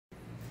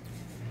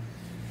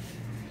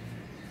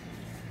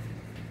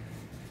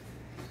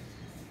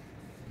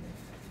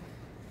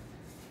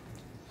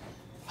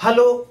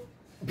Hello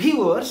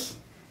viewers,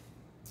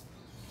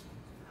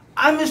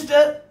 I am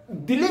Mr.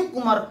 Dilip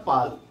Kumar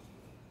Pal,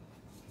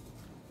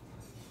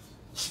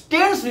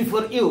 stands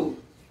before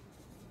you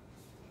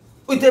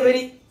with a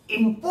very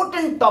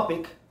important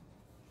topic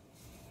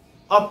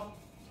of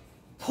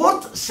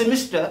 4th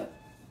semester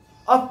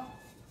of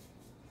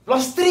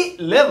 +3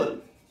 level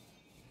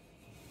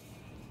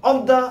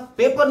of the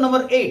paper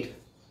number 8,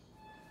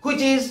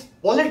 which is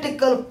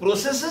political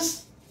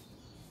processes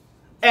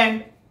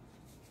and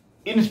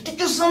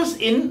institutions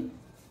in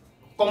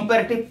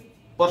comparative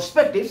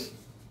perspectives.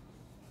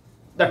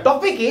 The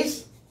topic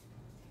is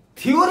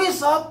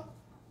theories of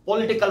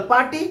political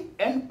party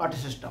and party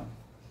system.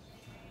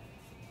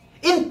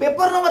 In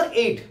paper number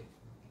 8,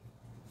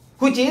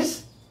 which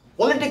is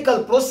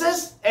political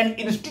process and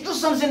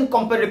institutions in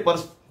comparative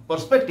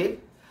perspective,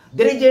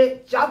 there is a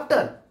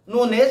chapter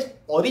known as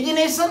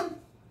origination,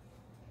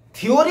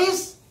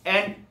 theories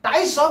and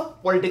ties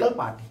of political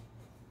party.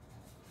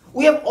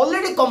 We have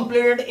already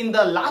completed in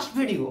the last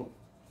video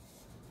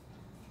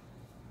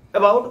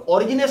about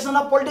origination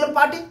of political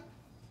party,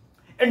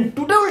 and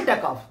today we will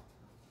take up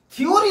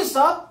theories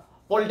of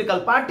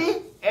political party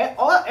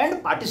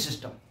and party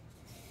system.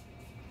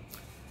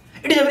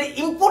 It is a very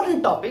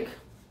important topic,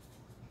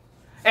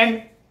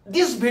 and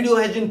this video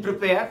has been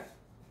prepared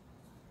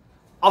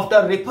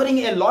after referring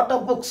a lot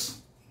of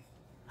books.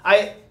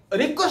 I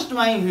request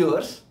my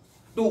viewers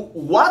to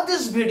watch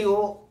this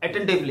video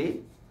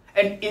attentively,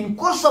 and in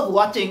course of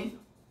watching,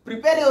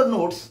 prepare your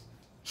notes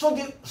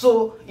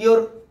so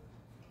your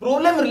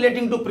problem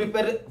relating to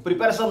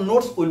preparation of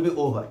notes will be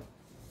over.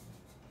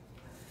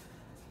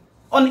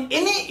 On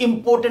any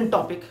important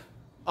topic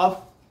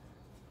of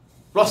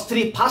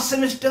 +3 first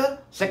semester,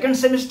 second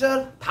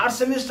semester, third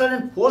semester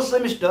and fourth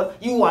semester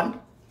you want,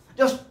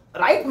 just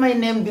write my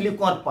name Dilip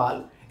Kumar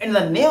Pal and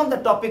the name of the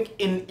topic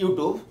in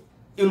YouTube,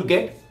 you will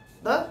get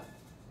the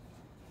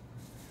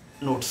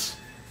notes.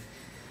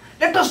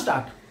 Let us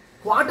start.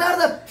 What are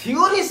the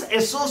theories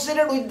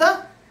associated with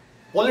the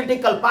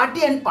political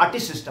party and party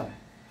system?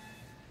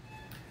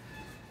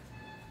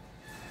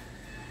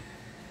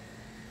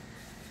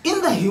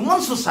 In the human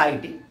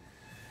society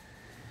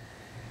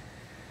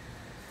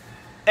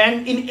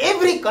and in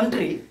every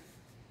country,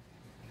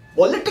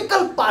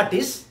 political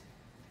parties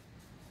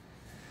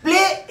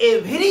play a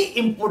very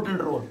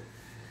important role.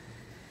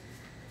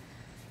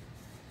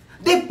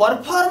 They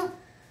perform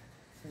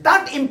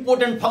that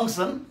important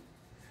function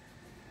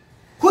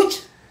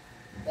which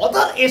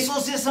other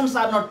associations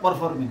are not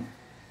performing.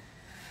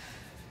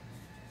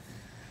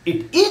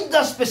 It is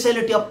the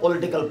specialty of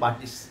political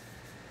parties.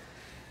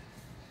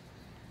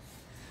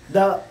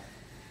 The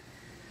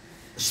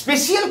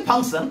special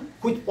function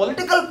which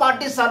political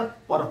parties are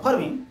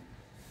performing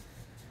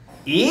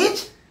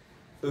is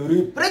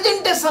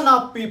representation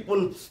of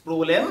people's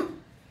problem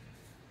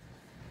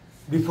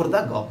before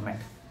the government.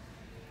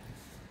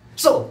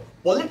 So,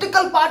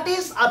 political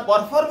parties are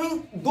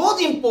performing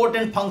those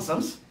important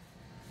functions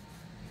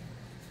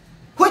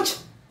which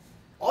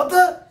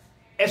other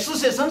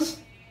associations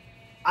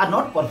are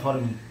not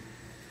performing.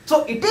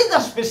 So, it is the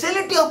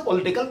specialty of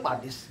political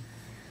parties.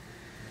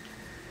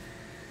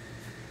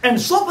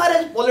 And so far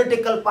as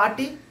political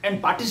party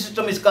and party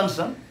system is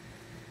concerned,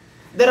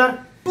 there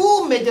are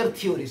two major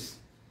theories.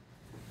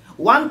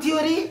 One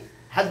theory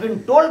has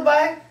been told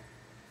by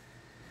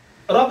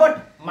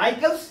Robert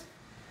Michels,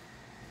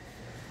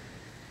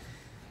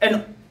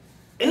 and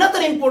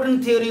another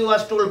important theory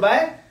was told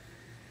by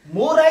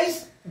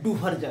Michels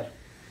Duverger.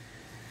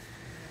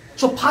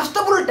 So first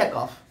of all, take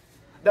off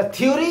the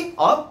theory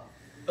of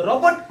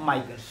Robert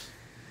Michels.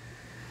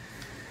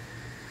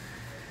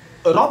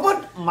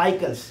 Robert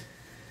Michels,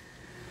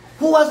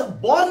 who was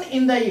born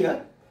in the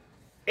year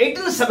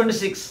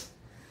 1876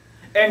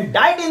 and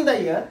died in the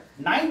year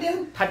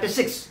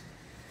 1936,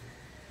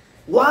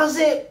 was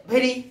a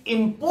very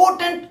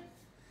important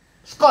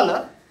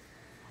scholar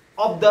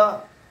of the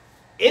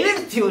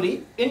elite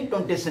theory in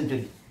 20th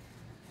century.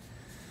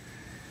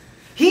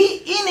 He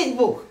in his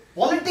book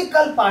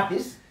Political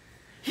Parties,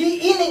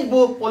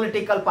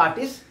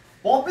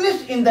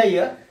 published in the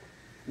year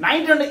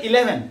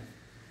 1911,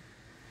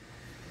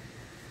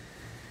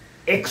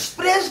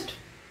 expressed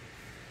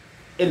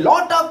a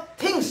lot of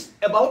things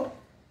about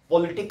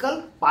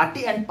political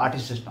party and party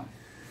system.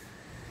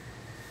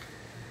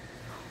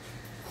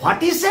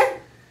 What he said?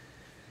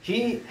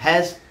 He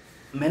has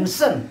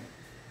mentioned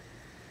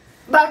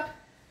that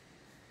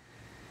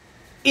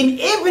in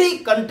every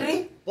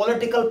country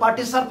political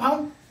parties are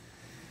found,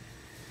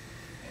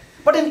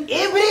 but in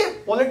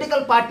every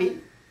political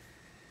party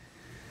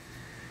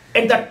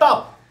at the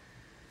top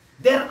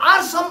there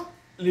are some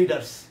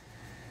leaders.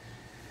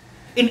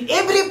 In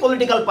every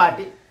political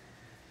party,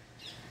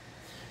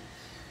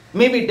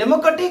 maybe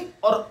democratic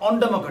or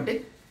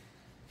undemocratic,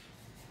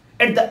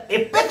 at the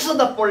apex of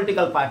the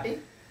political party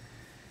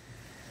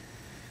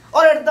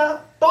or at the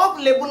top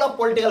level of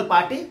political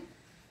party,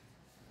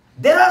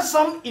 there are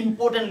some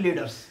important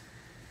leaders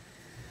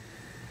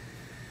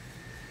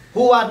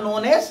who are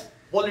known as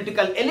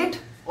political elite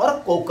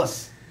or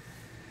caucus.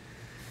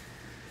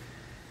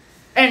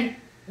 And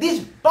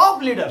these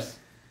top leaders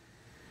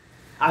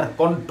are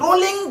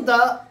controlling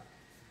the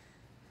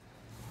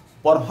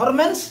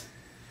performance,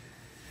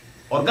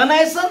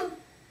 organization,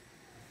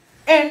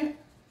 and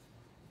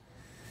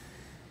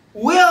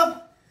way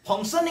of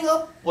functioning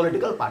of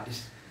political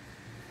parties.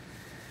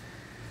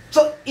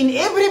 So in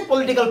every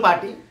political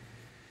party,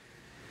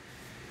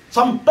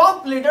 some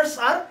top leaders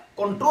are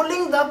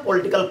controlling the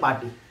political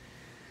party.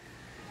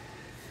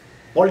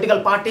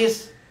 Political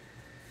parties,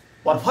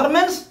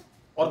 performance,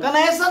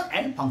 organization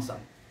and function.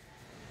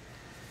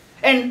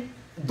 And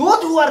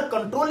those who are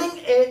controlling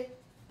a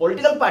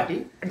political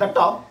party at the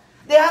top,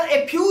 they are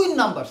a few in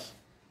numbers.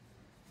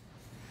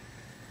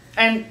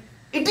 And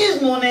it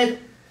is known as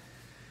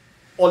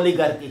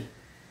oligarchy.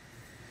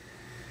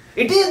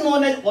 It is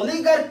known as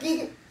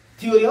oligarchy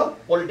theory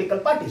of political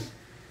parties.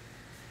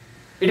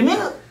 It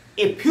means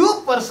a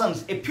few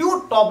persons, a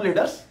few top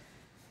leaders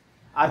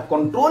are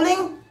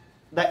controlling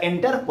the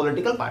entire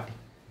political party.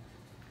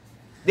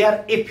 They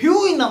are a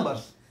few in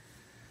numbers.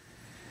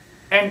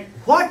 And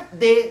what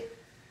they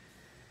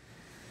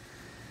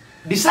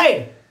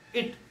decide,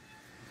 it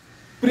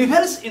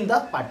prevails in the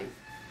party.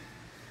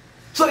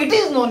 So it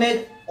is known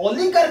as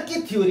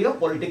oligarchy theory of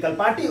political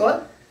party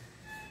or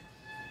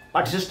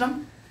party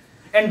system.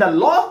 And the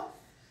law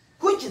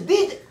which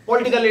these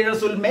political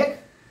leaders will make,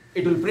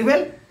 it will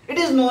prevail. It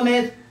is known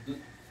as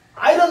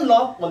iron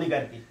law of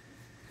oligarchy.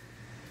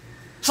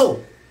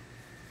 So,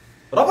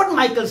 Robert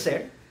Michels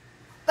said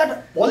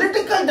that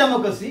political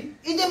democracy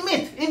is a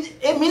myth, is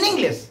a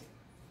meaningless,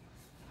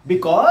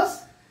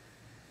 because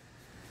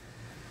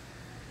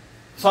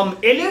some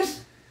elites,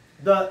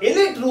 the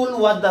elite rule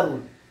was the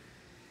rule.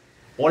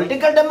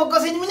 Political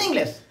democracy is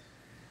meaningless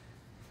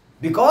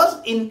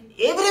because in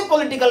every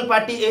political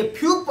party a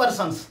few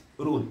persons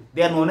rule.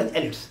 They are known as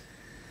elites.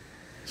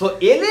 So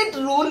elite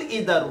rule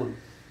is the rule.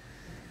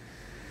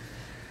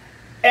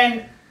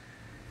 And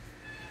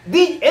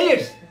these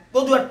elites,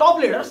 those who are top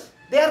leaders,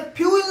 they are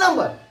few in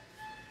number.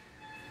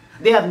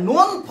 They are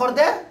known for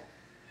their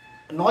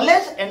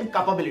knowledge and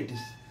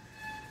capabilities.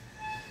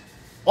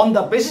 On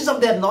the basis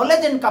of their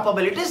knowledge and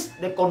capabilities,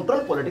 they control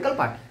political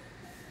party.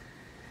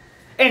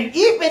 And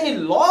if any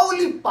law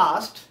will be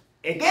passed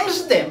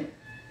against them,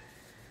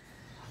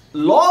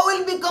 law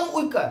will become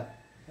weaker,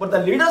 but the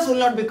leaders will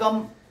not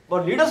become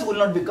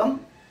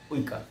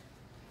weaker.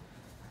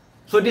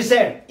 So it is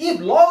said, if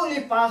law will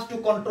be passed to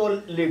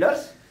control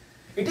leaders,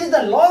 it is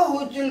the law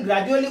which will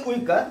gradually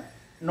weaker,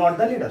 not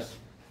the leaders.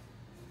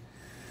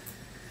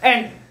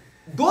 And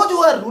those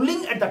who are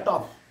ruling at the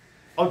top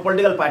of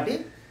political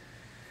party,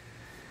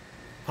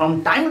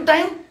 from time to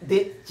time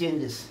they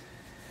changes.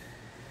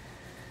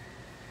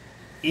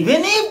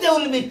 Even if they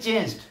will be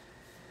changed,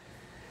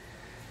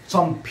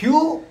 some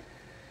few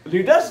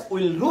leaders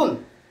will rule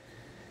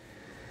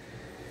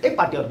a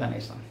party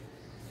organization.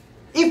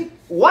 If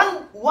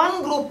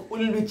one group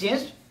will be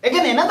changed,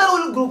 again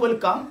another group will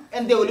come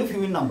and they will be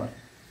few in number.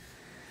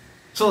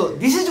 So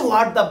this is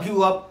what the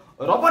view of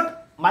Robert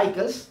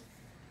Michels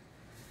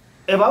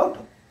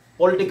about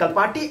political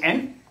party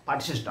and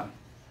party system.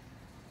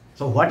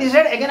 So what he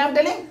said, again I am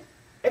telling,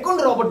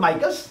 according to Robert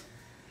Michels,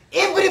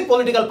 every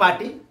political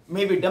party,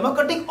 may be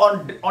democratic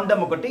or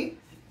undemocratic,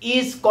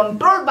 is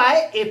controlled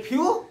by a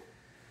few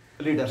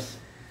leaders.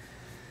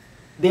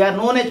 They are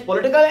known as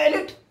political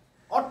elite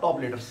or top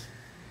leaders.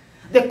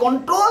 They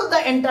control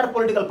the entire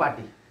political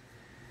party.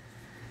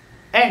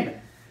 And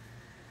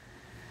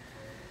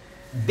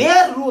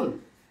their rule,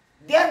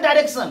 their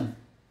direction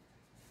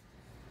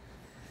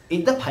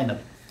is the final.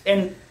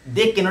 And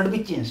they cannot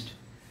be changed.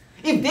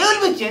 If they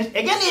will be changed,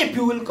 again a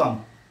few will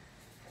come.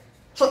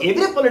 So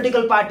every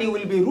political party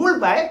will be ruled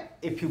by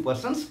a few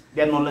persons.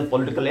 They are known as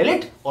political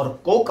elite or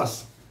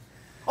caucus.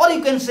 Or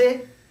you can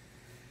say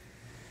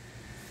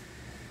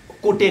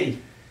coterie.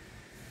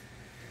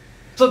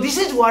 So this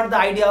is what the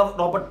idea of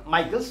Robert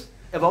Michels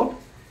about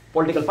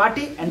political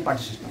party and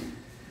party system.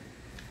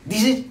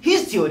 This is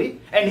his theory,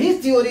 and his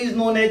theory is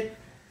known as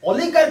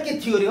oligarchy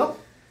theory of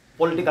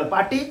political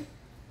party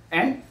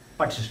and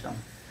party system.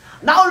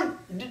 Now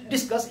we'll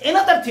discuss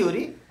another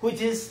theory which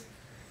has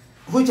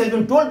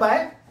been told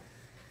by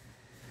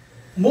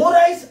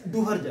Michels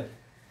Duverger.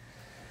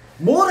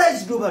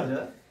 Michels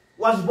Duverger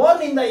was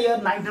born in the year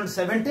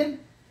 1917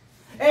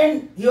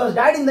 and he was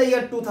died in the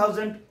year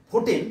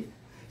 2014.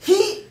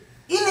 He,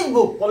 in his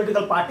book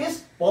Political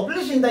Parties,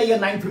 published in the year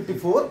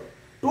 1954,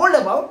 told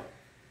about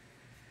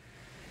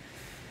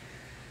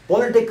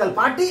political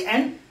party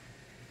and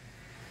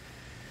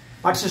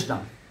party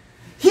system.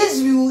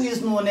 His view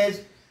is known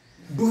as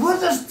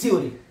Duverger's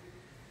theory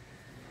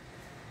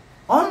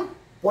on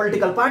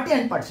political party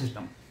and party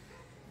system.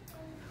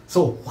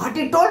 So what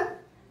he told?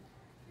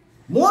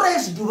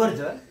 Michels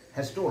Duverger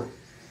has told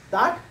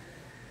that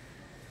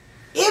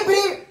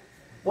every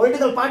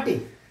political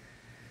party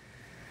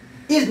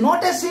is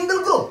not a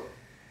single group.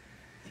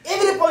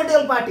 Every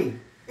political party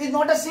is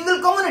not a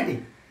single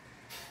community.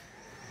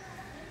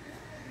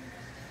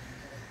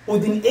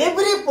 Within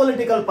every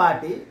political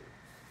party,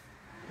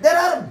 there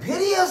are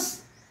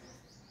various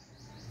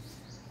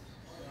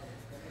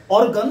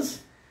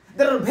organs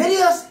there are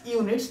various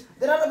units,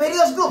 there are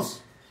various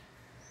groups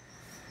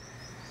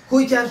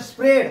which are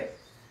spread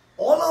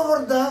all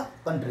over the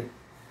country.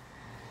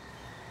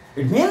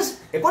 It means,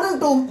 according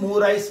to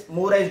Michels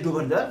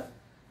Duverger,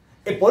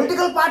 a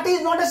political party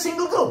is not a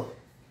single group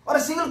or a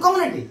single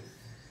community.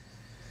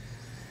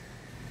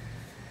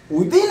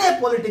 Within a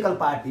political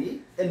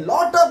party, a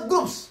lot of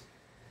groups,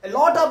 a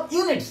lot of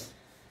units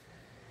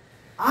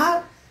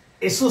are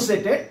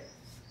associated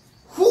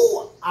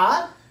who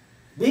are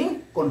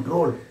being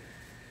controlled.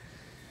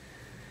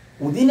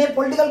 Within a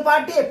political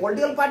party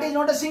is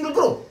not a single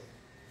group.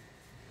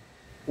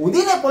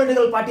 Within a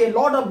political party, a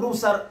lot of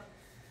groups are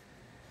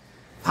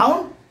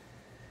found,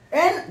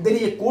 and there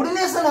is a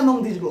coordination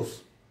among these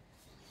groups.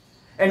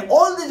 And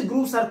all these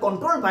groups are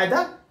controlled by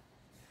the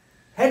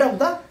head of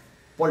the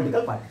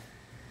political party.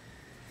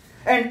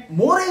 And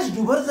Michels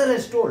Duverger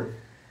has told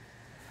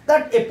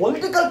that a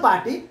political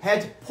party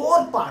has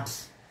 4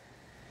 parts.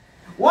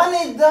 One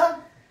is the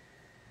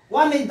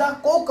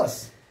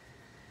caucus.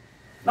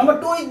 Number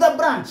 2 is the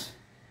branch.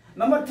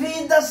 Number 3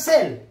 is the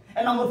cell.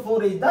 And number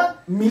 4 is the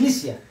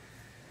militia.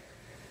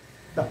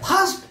 The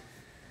first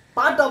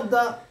part of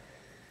the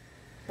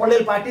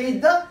political party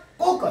is the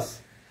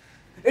caucus.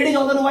 It is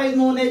otherwise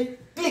known as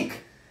clique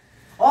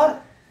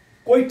or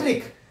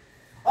coitric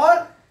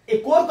or a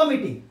core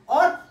committee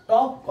or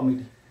top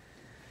committee.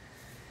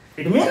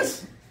 It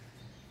means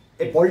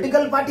a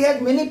political party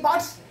has many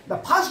parts. The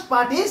first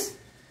part is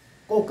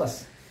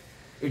caucus.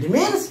 It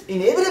means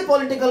in every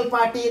political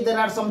party there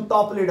are some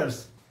top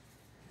leaders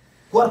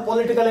who are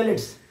political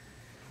elites.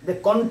 They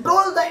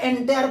control the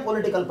entire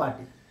political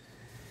party.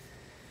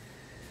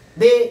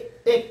 They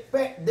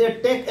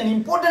take an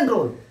important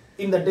role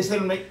in the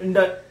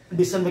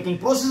decision-making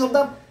process of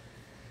the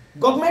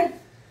government.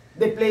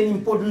 They play an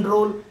important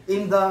role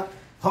in the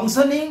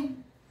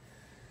functioning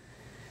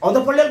of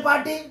the political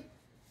party.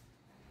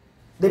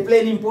 They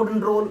play an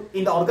important role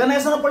in the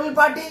organization of the political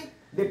party.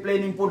 They play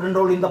an important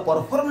role in the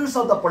performance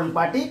of the political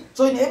party.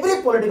 So in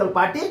every political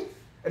party,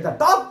 at the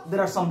top, there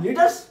are some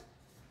leaders.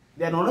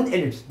 They are known as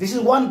elites. This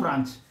is one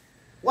branch,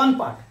 one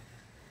part.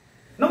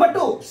 Number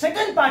 2,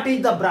 second part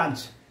is the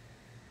branch.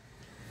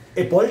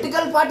 A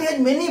political party has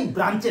many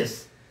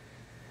branches.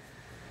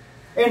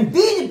 And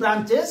these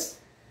branches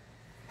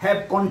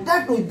have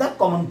contact with the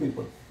common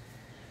people.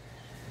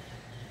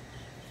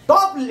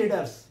 Top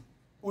leaders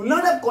will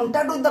not have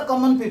contact with the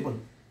common people.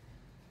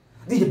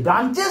 These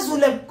branches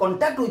will have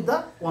contact with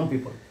the common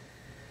people.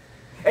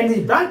 And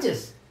these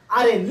branches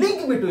are a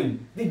link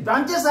between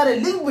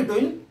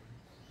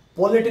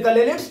political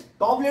elites,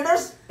 top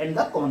leaders and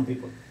the common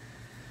people.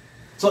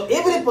 So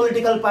every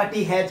political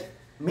party has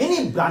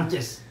many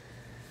branches.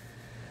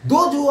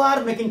 Those who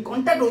are making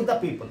contact with the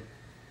people.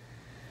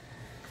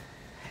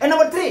 And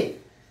number 3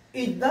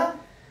 is the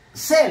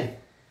cell.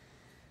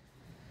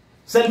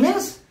 Cell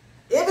means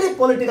every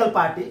political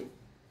party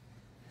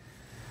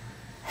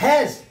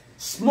has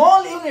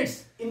small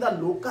units in the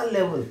local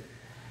level.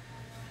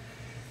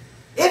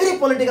 Every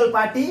political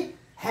party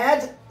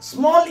has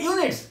small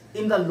units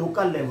in the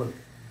local level,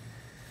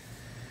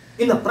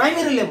 in the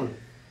primary level.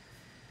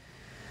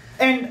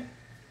 And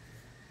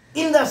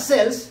in the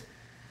cells,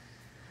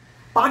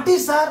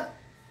 parties are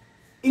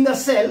in the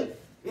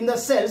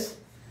cells,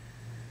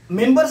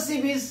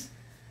 membership is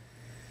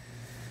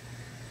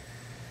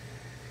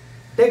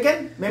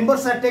taken,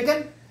 members are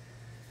taken,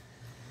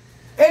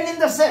 and in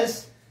the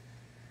cells,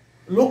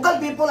 local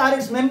people are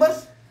its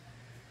members,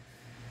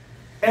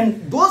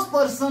 and those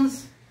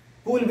persons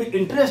who will be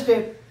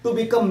interested to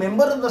become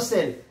member of the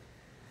cell,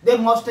 they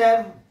must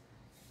have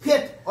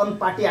faith on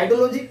party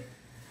ideology,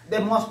 they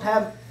must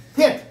have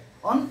faith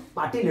on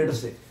party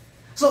leadership.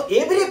 So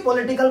every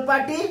political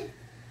party,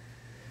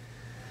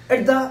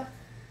 at the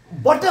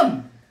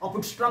bottom of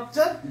its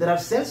structure there are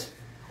cells,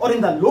 or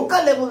in the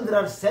local level there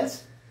are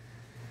cells,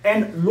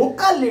 and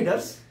local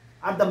leaders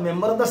are the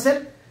member of the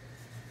cell,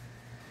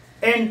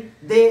 and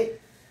they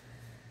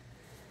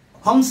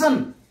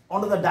function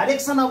under the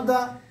direction of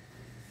the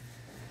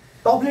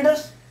top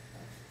leaders,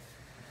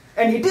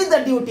 and it is the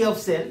duty of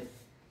cell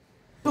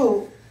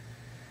to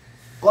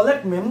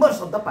collect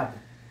members of the party.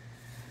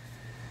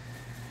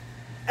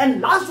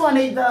 And last one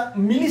is the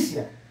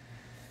militia.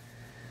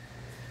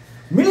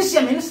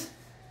 Militia means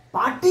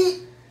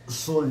party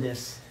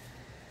soldiers.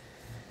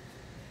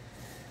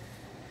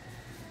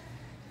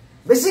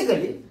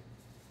 Basically,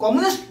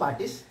 communist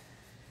parties,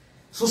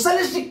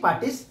 socialistic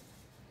parties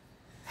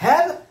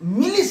have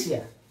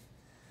militia.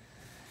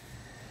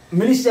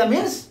 Militia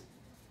means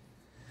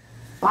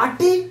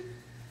party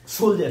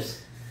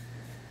soldiers.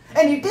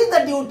 And it is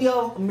the duty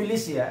of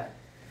militia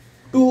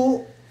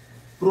to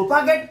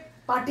propagate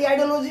party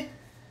ideology,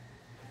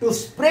 to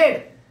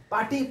spread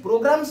party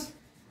programs,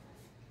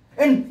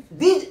 and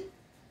these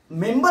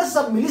members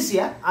of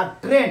militia are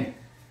trained,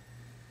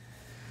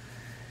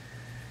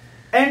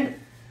 and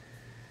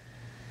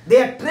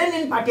they are trained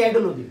in party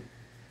ideology,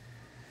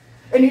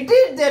 and it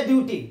is their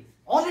duty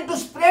only to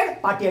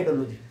spread party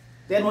ideology.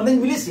 They are known as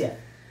militia.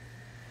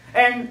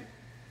 And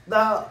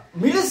the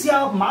militia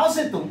of Mao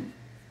Zedong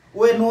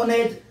were known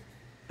as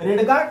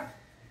Red Guard.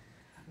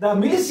 The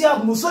militia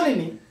of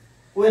Mussolini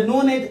were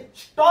known as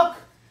shock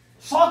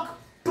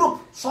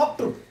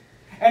troop,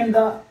 and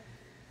the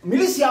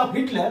militia of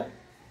Hitler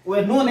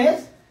were known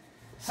as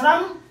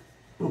Schramm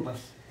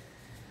troopers.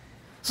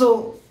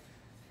 So,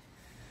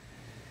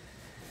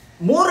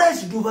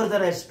 Michels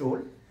Duverger has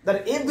told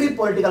that every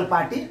political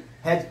party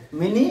has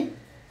many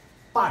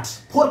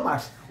parts, 4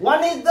 parts.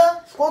 One is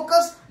the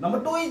caucus,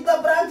 number 2 is the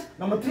branch,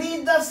 number 3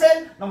 is the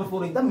cell, number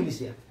 4 is the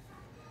militia.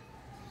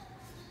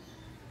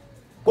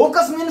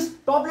 Caucus means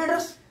top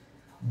leaders,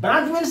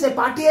 branch means a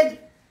party has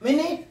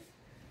many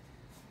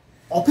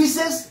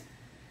offices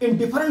in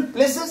different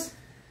places,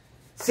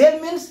 cell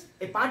means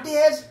a party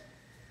has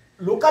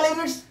local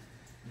units,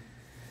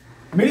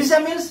 militia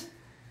means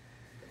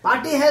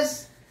party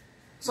has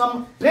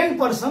some trained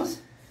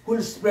persons who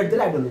will spread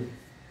their ideology.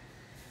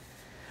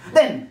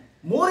 Then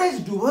Michels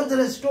Duverger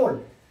has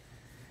told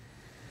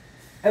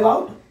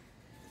about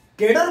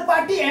cadre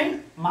party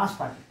and mass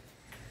party.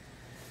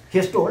 He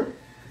has told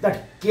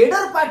that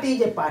cadre party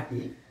is a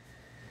party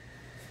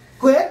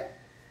where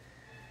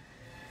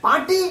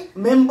party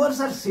members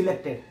are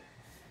selected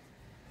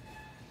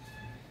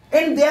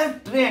and they are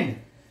trained.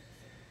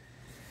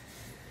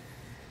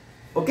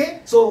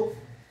 Okay, so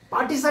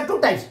parties are 2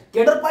 types,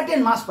 cadre party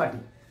and mass party.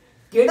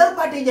 Cadre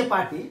party is a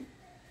party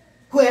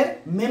where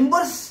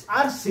members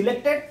are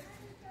selected,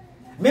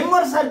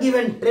 members are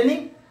given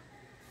training,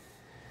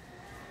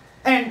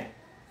 and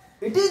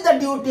it is the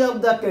duty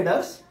of the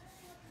cadres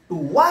to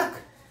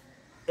work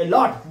a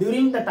lot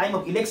during the time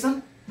of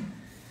election.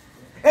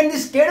 And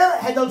this cadre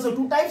has also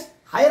 2 types,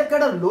 higher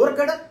cadre, lower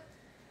cadre.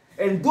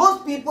 And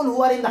those people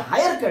who are in the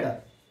higher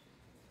cadre,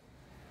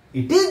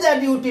 it is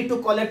their duty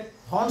to collect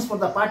funds for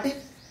the party,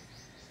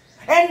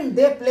 and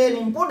they play an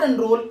important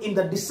role in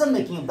the decision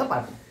making of the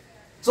party.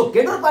 So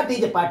cadre party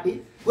is a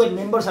party where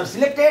members are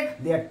selected,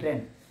 they are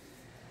trained.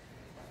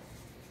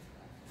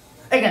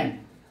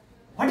 Again,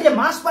 what is a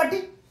mass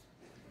party?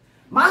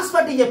 Mass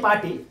party is a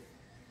party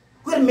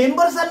where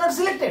members are not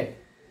selected.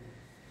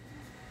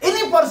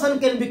 Any person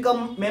can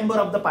become member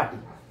of the party.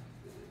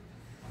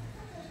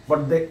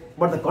 But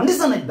the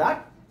condition is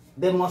that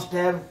they must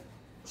have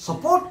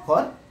support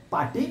for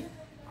party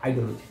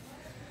ideology.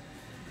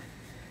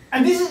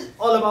 And this is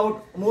all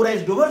about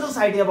Michels Duverger's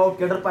idea about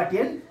cadre party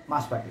and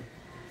mass party.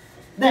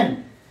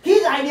 Then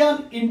his idea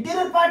on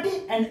interior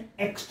party and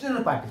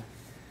exterior party.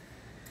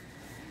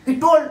 He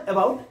told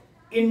about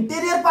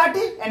interior party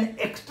and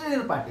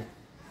exterior party.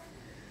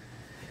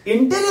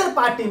 Interior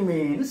party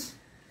means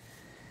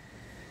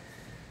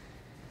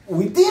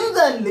within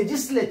the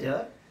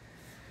legislature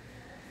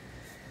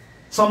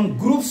some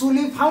groups will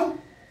be found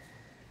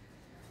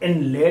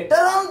and later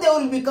on they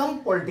will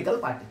become political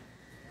party.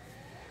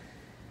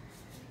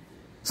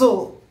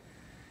 So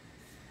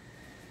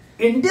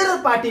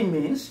interior party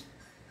means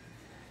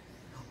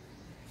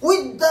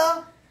with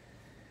the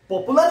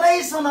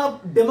popularization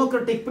of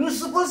democratic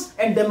principles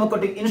and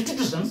democratic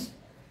institutions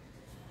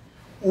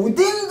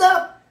within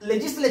the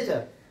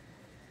legislature,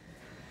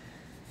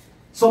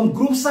 some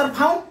groups are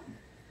found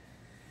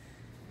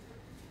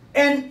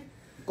and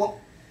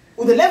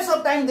with the lapse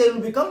of time they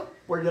will become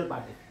political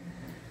party.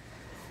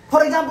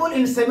 For example,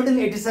 in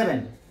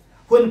 1787,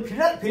 when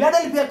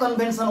Philadelphia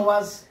Convention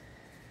was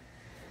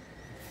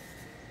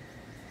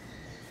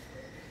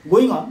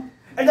going on,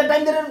 at that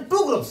time there are 2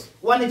 groups.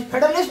 One is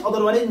federalist,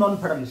 other one is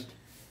non-federalist.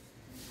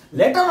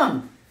 Later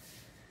on,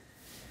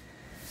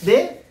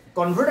 they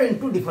converted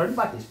into different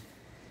parties.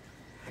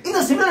 In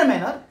a similar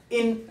manner,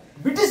 in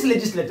British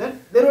legislature,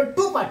 there were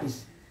 2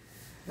 parties.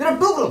 There are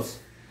 2 groups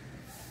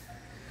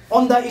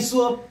on the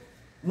issue of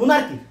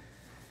monarchy.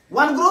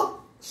 One group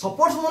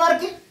supports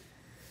monarchy.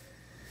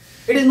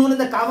 It is known as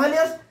the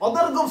Cavaliers.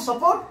 Other group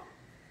support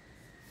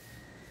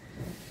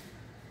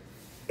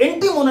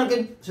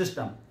anti-monarchy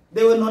system.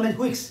 They were known as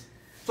Whigs.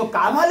 So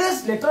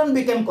Cavaliers later on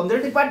became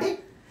Conservative Party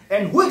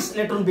and Whigs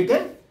later on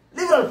became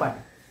Liberal Party.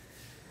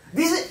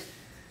 This is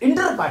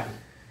interior party.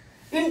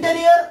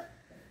 Interior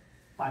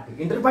party.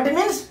 Interior party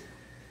means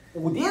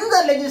within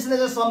the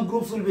legislature some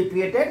groups will be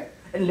created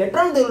and later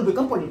on they will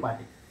become political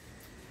party.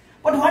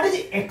 But what is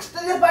the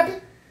exterior party?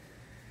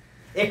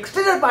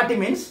 Exterior party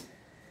means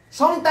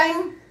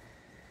sometimes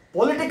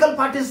political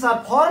parties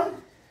are formed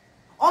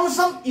on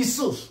some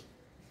issues.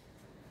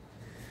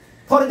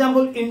 For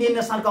example, Indian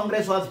National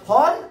Congress was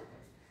formed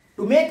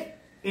to make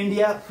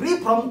India free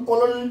from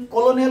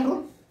colonial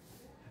rule.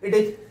 It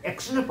is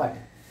exterior party.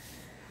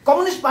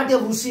 Communist Party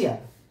of Russia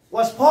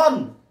was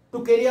formed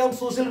to carry out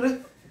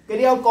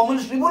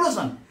communist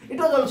revolution. It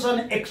was also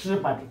an exterior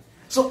party.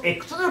 So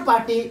exterior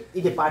party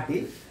is a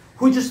party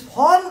which is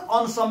formed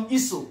on some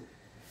issue.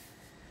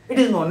 It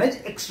is known as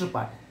exterior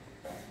party.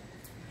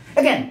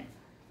 Again,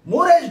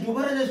 Michels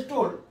Duverger has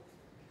told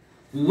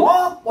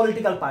law of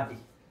political party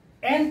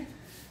and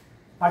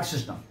party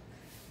system.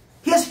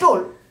 He has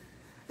told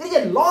there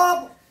is a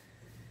law of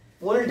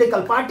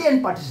political party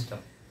and party system.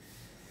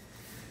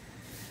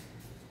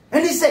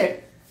 And he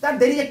said that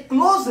there is a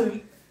close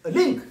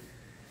link.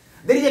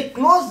 There is a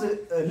close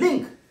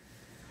link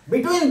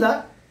between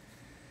the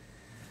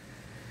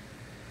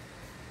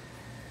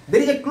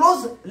there is a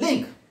close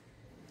link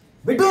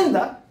between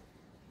the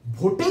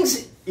voting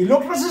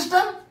electoral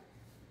system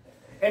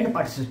and the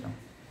party system.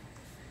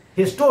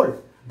 He is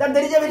told that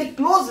there is a very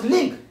close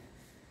link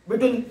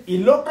between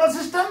electoral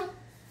system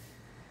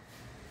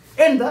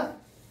and the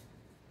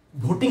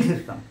voting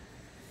system.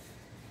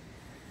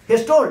 He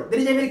is told there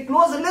is a very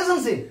close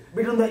relationship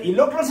between the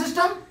electoral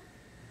system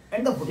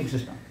and the voting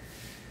system.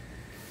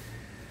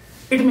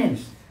 It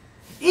means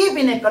if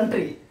in a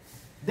country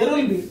there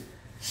will be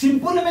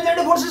simple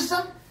majority vote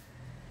system,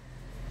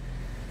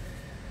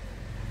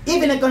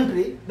 if in a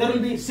country there will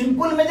be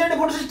simple majority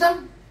vote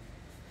system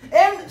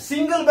and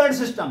single ballot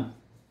system,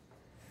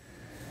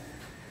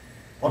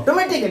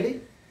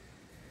 automatically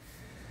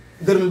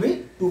there will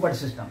be two-party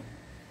system.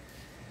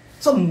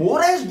 So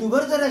more as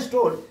Duverger has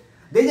told,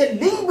 there is a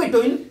link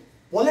between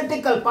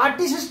political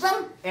party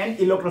system and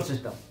electoral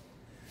system.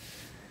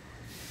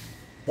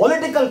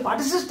 Political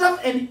party system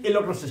and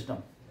electoral system.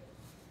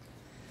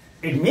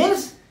 It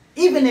means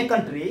if in a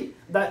country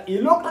the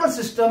electoral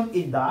system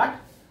is that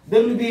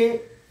there will be a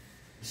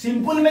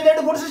simple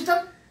majority vote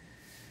system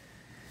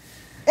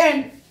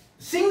and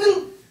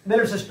single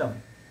ballot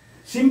system.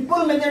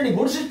 Simple majority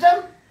vote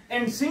system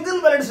and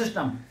single ballot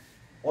system.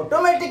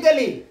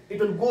 Automatically it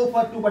will go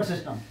for two-party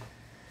system.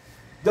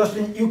 Just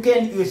in UK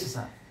and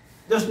USSR.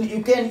 Just in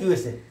UK and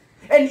USA.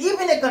 And if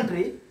in a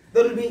country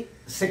there will be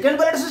second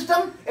ballot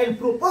system and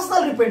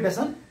proportional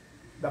representation,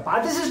 the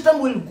party system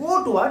will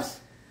go towards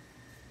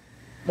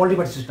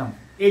multi-party system.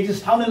 It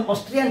is found in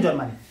Austria and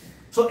Germany.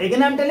 So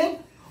again I am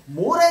telling,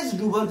 more as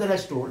Duverger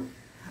has told,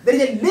 there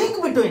is a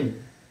link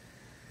between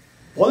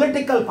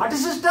political party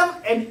system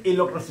and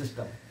electoral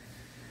system.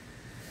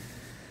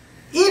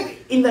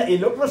 If in the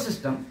electoral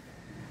system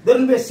there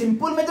will be a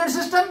simple majority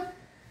system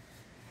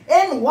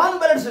and one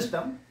ballot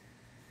system,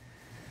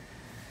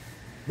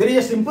 there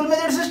is a simple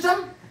majority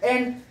system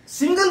and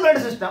single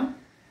ballot system,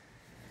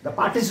 the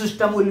party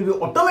system will be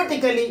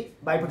automatically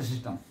biparty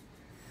system,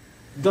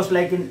 just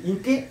like in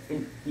UK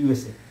and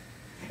USA.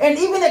 And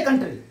even a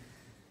country,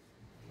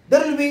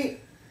 there will be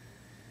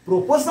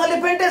proportional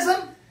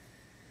representation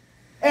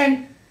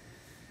and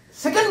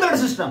second ballot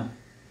system,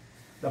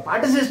 the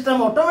party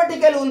system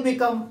automatically will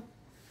become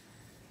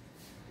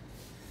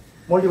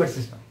multi-party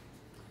system.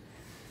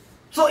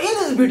 So in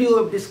this video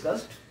we have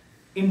discussed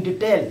in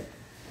detail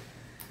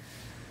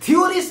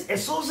theories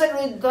associated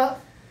with the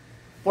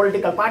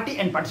political party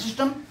and party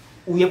system.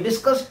 We have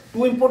discussed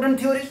two important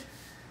theories.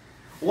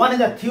 One is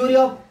the theory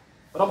of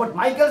Robert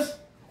Michels,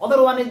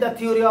 other one is the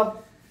theory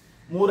of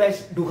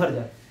Maurice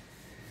Duverger.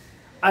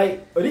 I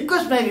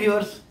request my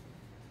viewers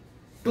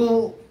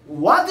to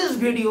watch this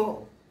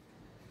video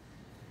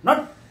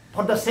not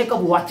for the sake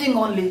of watching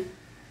only.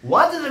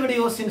 Watch this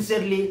video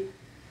sincerely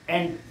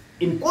and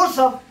in course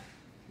of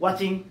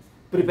watching,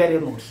 prepare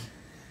your notes.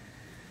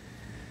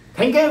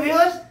 Thank you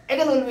viewers.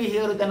 Again we will be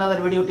here with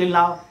another video. Till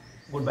now,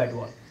 goodbye to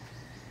all.